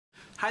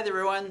Hi there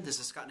everyone, this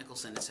is Scott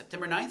Nicholson. It's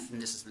September 9th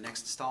and this is the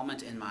next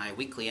installment in my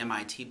weekly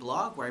MIT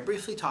blog where I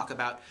briefly talk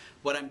about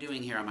what I'm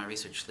doing here on my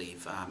research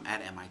leave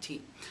at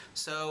MIT.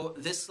 So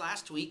this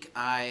last week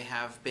I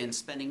have been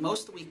spending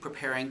most of the week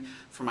preparing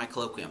for my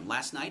colloquium.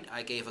 Last night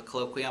I gave a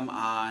colloquium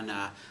on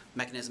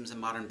mechanisms in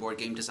modern board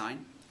game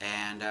design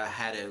and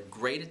had a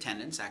great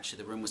attendance.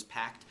 Actually the room was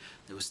packed,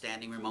 there was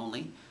standing room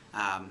only.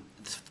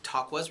 The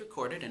talk was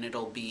recorded and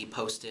it'll be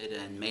posted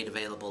and made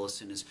available as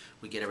soon as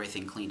we get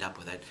everything cleaned up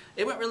with it.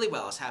 It went really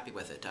well, I was happy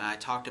with it. I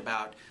talked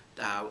about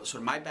sort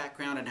of my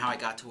background and how I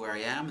got to where I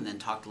am, and then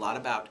talked a lot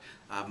about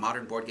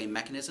modern board game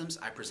mechanisms.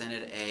 I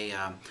presented a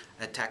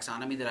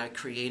taxonomy that I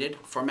created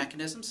for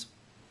mechanisms.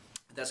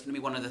 That's going to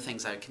be one of the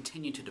things I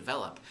continue to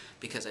develop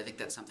because I think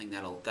that's something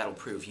that'll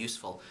prove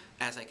useful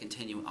as I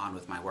continue on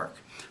with my work.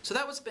 So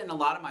that was been a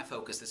lot of my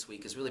focus this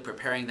week, is really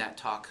preparing that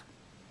talk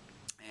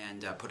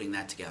and putting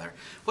that together.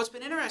 What's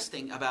been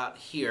interesting about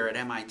here at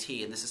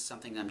MIT, and this is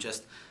something I'm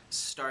just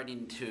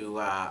starting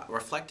to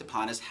reflect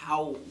upon, is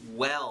how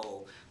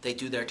well they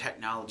do their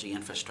technology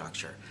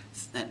infrastructure.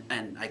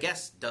 And I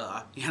guess,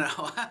 duh, you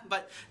know,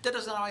 but that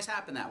doesn't always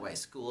happen that way.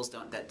 Schools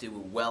that do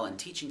well in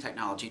teaching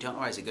technology don't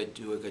always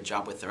do a good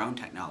job with their own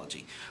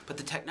technology. But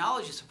the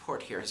technology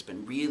support here has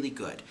been really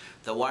good.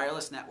 The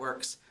wireless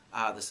networks,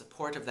 the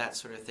support of that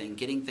sort of thing,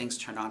 getting things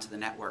turned onto the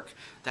network,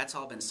 that's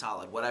all been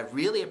solid. What I've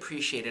really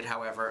appreciated,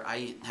 however,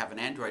 I have an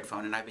Android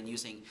phone and I've been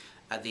using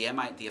the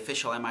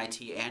official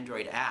MIT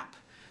Android app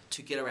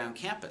to get around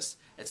campus.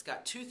 It's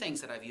got two things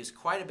that I've used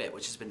quite a bit,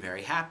 which has been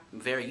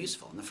very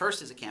useful. And the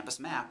first is a campus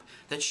map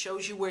that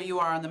shows you where you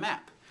are on the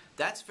map.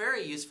 That's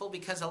very useful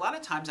because a lot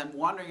of times I'm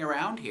wandering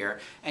around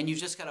here and you've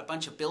just got a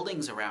bunch of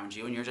buildings around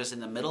you and you're just in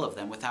the middle of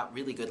them without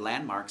really good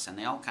landmarks, and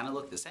they all kind of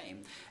look the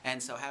same.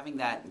 And so having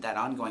that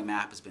ongoing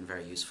map has been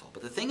very useful.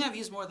 But the thing I've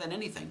used more than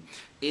anything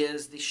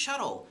is the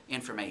shuttle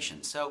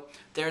information. So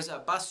there's a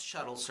bus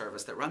shuttle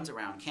service that runs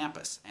around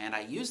campus, and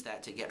I use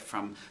that to get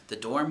from the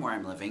dorm where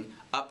I'm living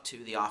up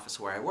to the office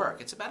where I work.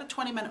 It's about a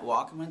 20-minute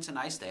walk, and when it's a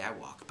nice day I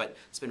walk, but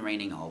it's been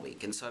raining all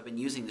week, and so I've been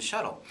using the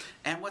shuttle.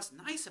 And what's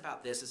nice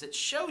about this is it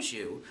shows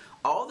you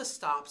all the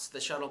stops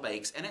the shuttle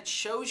makes, and it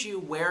shows you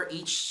where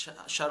each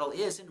shuttle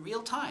is in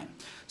real time.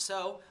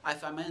 So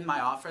if I'm in my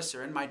office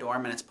or in my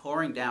dorm and it's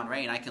pouring down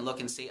rain, I can look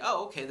and see,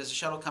 oh, okay, there's a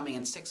shuttle coming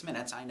in 6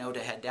 minutes, I know to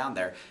head down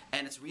there,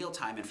 and it's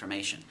real-time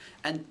information.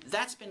 And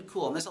that's been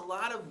cool, and there's a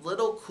lot of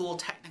little cool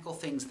technical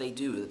things they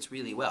do that's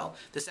really well.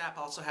 This app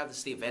also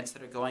has the events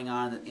that are going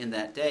on in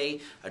that day,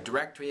 a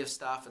directory of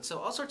stuff, and so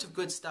all sorts of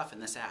good stuff in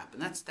this app,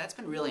 and that's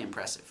been really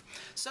impressive.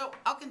 So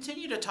I'll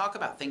continue to talk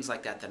about things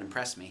like that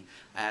impress me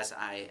as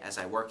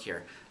I work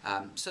here.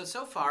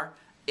 So far,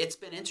 it's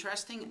been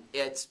interesting.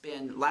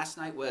 Last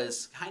night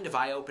was kind of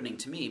eye-opening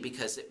to me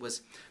because it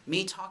was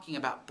me talking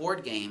about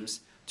board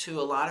games to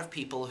a lot of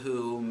people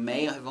who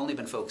may have only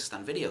been focused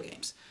on video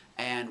games.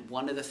 And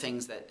one of the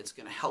things that it's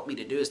going to help me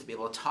to do is to be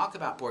able to talk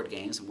about board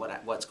games and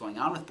what's going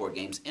on with board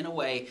games in a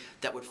way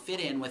that would fit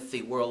in with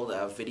the world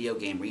of video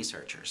game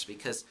researchers.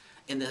 Because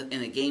in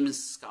the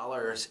games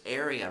scholars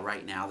area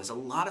right now, there's a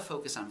lot of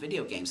focus on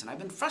video games, and I've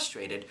been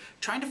frustrated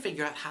trying to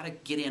figure out how to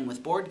get in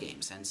with board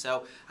games. And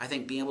so I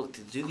think being able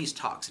to do these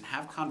talks and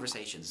have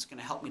conversations is going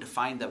to help me to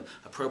find the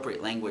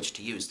appropriate language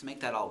to use to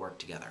make that all work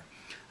together.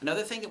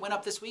 Another thing that went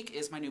up this week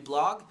is my new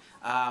blog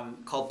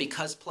called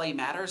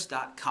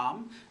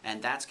BecausePlayMatters.com,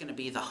 and that's going to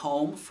be the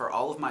home for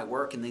all of my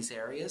work in these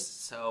areas.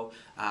 So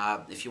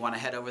if you want to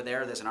head over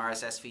there, there's an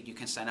RSS feed you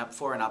can sign up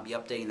for, and I'll be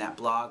updating that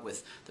blog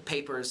with the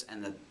papers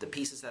and the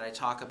pieces that I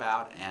talk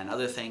about and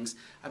other things.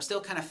 I'm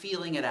still kind of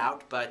feeling it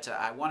out, but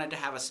I wanted to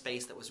have a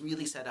space that was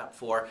really set up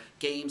for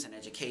games and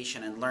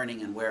education and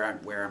learning and where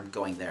I'm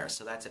going there.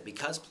 So that's at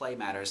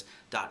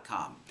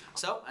BecausePlayMatters.com.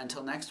 So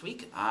until next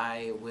week,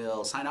 I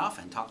will sign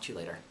off and talk to you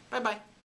later. Bye-bye.